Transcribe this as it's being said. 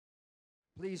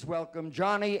Please welcome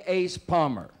Johnny Ace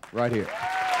Palmer, right here.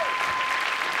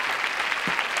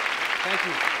 Thank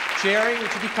you. Jerry,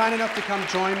 would you be kind enough to come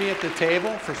join me at the table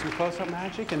for some close-up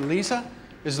magic? And Lisa?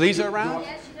 Is Lisa around?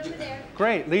 Yes, she's over there.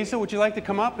 Great. Lisa, would you like to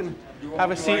come up and have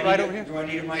a seat right over here? Do I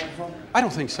need a microphone? I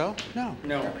don't think so. No.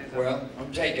 No. Well,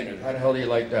 I'm taking it. How the hell do you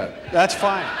like that? That's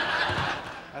fine.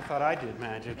 I thought I did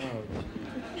magic.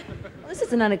 Well, this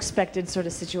is an unexpected sort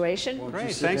of situation. Won't you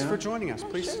Great. sit Thanks down? for joining us.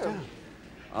 Please sit down.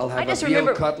 I'll have I just a veal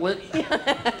remember- cutlet.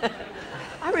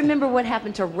 I remember what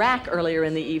happened to Rack earlier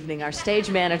in the evening, our stage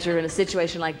manager in a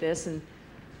situation like this, and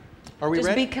Are we just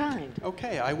ready? be kind.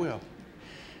 Okay, I will.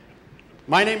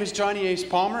 My name is Johnny Ace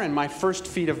Palmer, and my first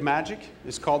feat of magic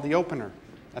is called the opener.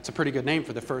 That's a pretty good name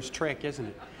for the first trick, isn't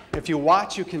it? If you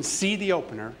watch, you can see the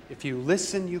opener. If you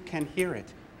listen, you can hear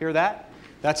it. Hear that?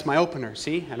 That's my opener,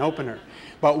 see? An opener.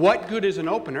 But what good is an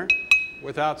opener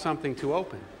without something to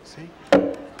open? See?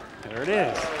 There it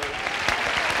is.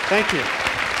 Thank you.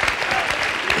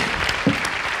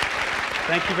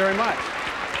 Thank you very much.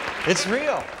 It's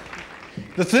real.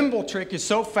 The thimble trick is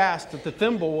so fast that the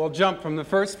thimble will jump from the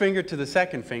first finger to the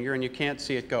second finger and you can't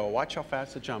see it go. Watch how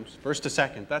fast it jumps. First to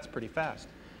second. That's pretty fast.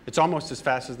 It's almost as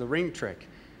fast as the ring trick.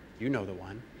 You know the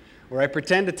one. Where I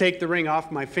pretend to take the ring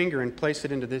off my finger and place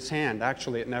it into this hand.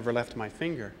 Actually, it never left my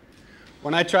finger.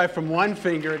 When I try from one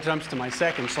finger, it jumps to my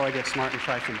second, so I get smart and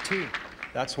try from two.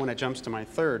 That's when it jumps to my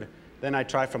third. Then I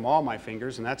try from all my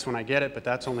fingers, and that's when I get it, but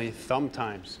that's only thumb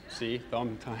times. See?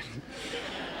 Thumb time.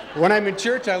 When I'm in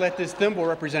church, I let this thimble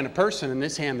represent a person, and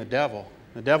this hand the devil.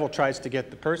 The devil tries to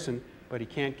get the person, but he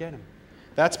can't get him.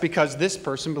 That's because this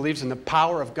person believes in the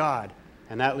power of God,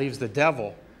 and that leaves the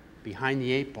devil behind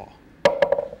the 8-ball.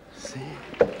 See?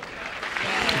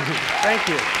 Thank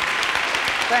you.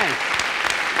 Thanks.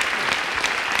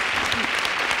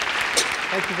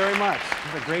 Thank you very much.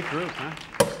 What a great group, huh?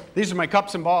 These are my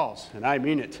cups and balls, and I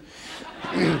mean it.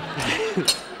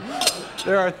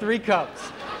 There are 3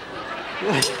 cups.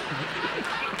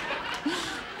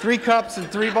 3 cups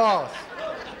and 3 balls.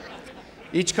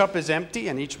 Each cup is empty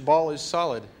and each ball is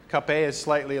solid. Cup A is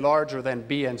slightly larger than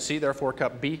B and C, therefore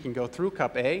cup B can go through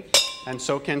cup A, and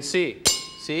so can C.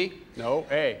 C? No,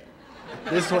 A.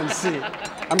 This one's C.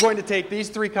 I'm going to take these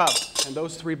 3 cups and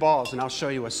those 3 balls, and I'll show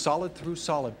you a solid through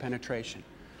solid penetration.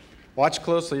 Watch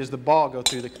closely as the ball goes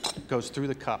through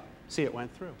the cup. See, it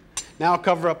went through. Now I'll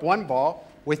cover up one ball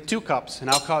with 2 cups, and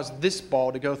I'll cause this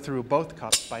ball to go through both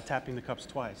cups by tapping the cups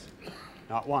twice.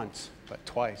 Not once, but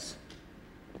twice.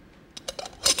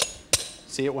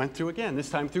 See, it went through again, this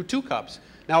time through 2 cups.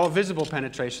 Now a visible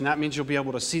penetration, that means you'll be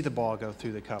able to see the ball go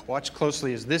through the cup. Watch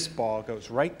closely as this ball goes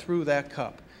right through that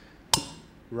cup.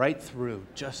 Right through,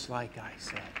 just like I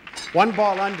said. 1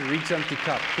 ball under each empty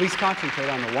cup. Please concentrate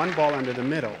on the 1 ball under the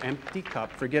middle, empty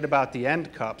cup. Forget about the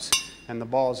end cups and the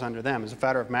balls under them. As a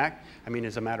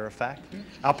matter of fact,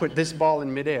 I'll put this ball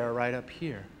in midair right up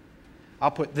here.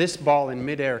 I'll put this ball in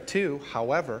midair too.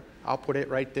 However, I'll put it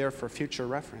right there for future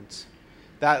reference.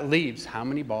 That leaves how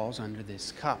many balls under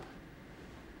this cup?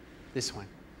 This one.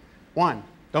 1.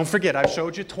 Don't forget, I've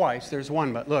showed you twice. There's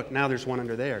 1, but look, now there's 1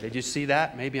 under there. Did you see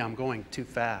that? Maybe I'm going too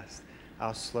fast.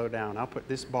 I'll slow down. I'll put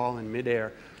this ball in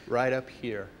midair right up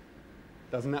here.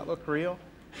 Doesn't that look real?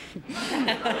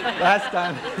 Last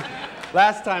time,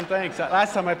 thanks.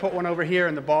 Last time I put 1 over here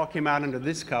and the ball came out under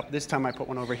this cup. This time I put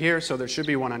 1 over here, so there should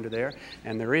be 1 under there,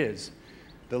 and there is.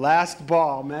 The last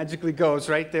ball magically goes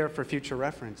right there for future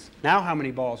reference. Now how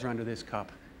many balls are under this cup?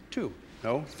 2.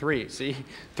 No, 3. See?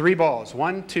 3 balls.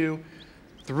 1, 2,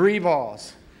 3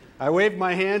 balls. I wave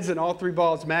my hands and all 3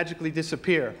 balls magically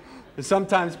disappear. And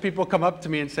sometimes people come up to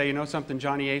me and say, you know something,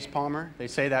 Johnny Ace Palmer? They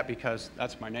say that because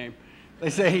that's my name. They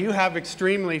say, you have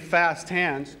extremely fast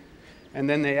hands. And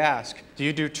then they ask, do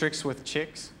you do tricks with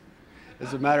chicks?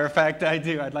 As a matter of fact, I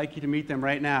do. I'd like you to meet them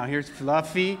right now. Here's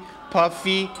Fluffy,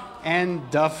 Puffy, and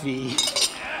Duffy.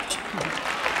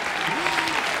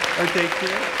 Aren't they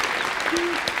cute?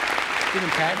 Give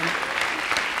them Patty.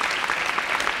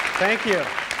 Thank you.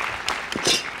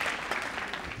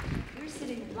 You're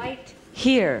sitting right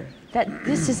here.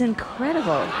 This is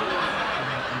incredible.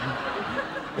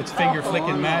 It's finger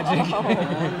flicking magic.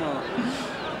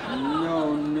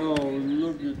 No,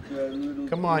 look at that little...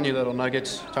 Come on, you little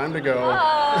nuggets. Time to go.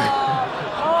 Oh.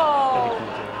 Thank you,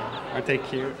 Joe. Aren't they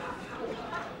cute?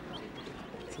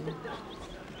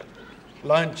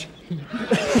 Lunch.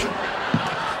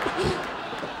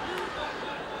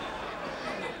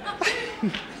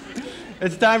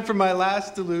 It's time for my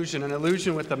last illusion, an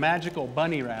illusion with the magical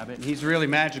bunny rabbit. And he's really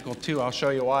magical, too. I'll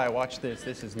show you why. Watch this.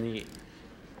 This is neat.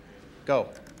 Go.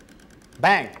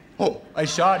 Bang. Oh, I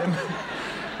shot him.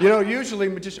 You know, usually,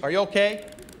 are you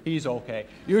okay? He's okay.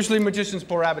 Usually magicians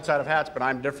pull rabbits out of hats, but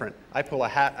I'm different. I pull a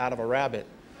hat out of a rabbit.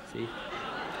 See?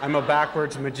 I'm a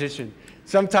backwards magician.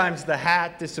 Sometimes the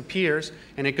hat disappears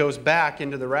and it goes back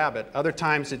into the rabbit. Other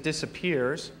times it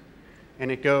disappears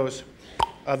and it goes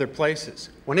other places.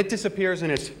 When it disappears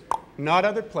and it's not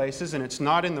other places and it's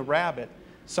not in the rabbit,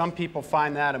 some people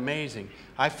find that amazing.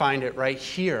 I find it right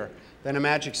here. Then a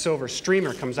magic silver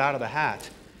streamer comes out of the hat.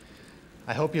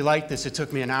 I hope you like this. It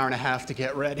took me an hour and a half to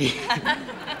get ready.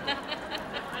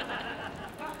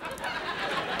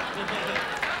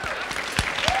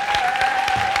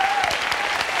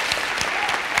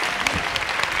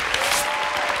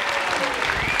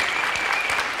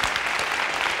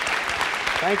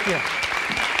 Thank you.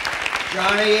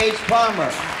 Johnny H.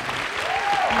 Palmer.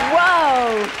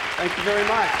 Whoa! Thank you very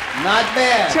much. Not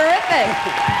bad. Terrific.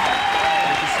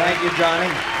 Thank you, Johnny.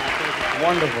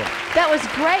 Wonderful. That was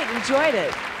great. Enjoyed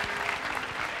it.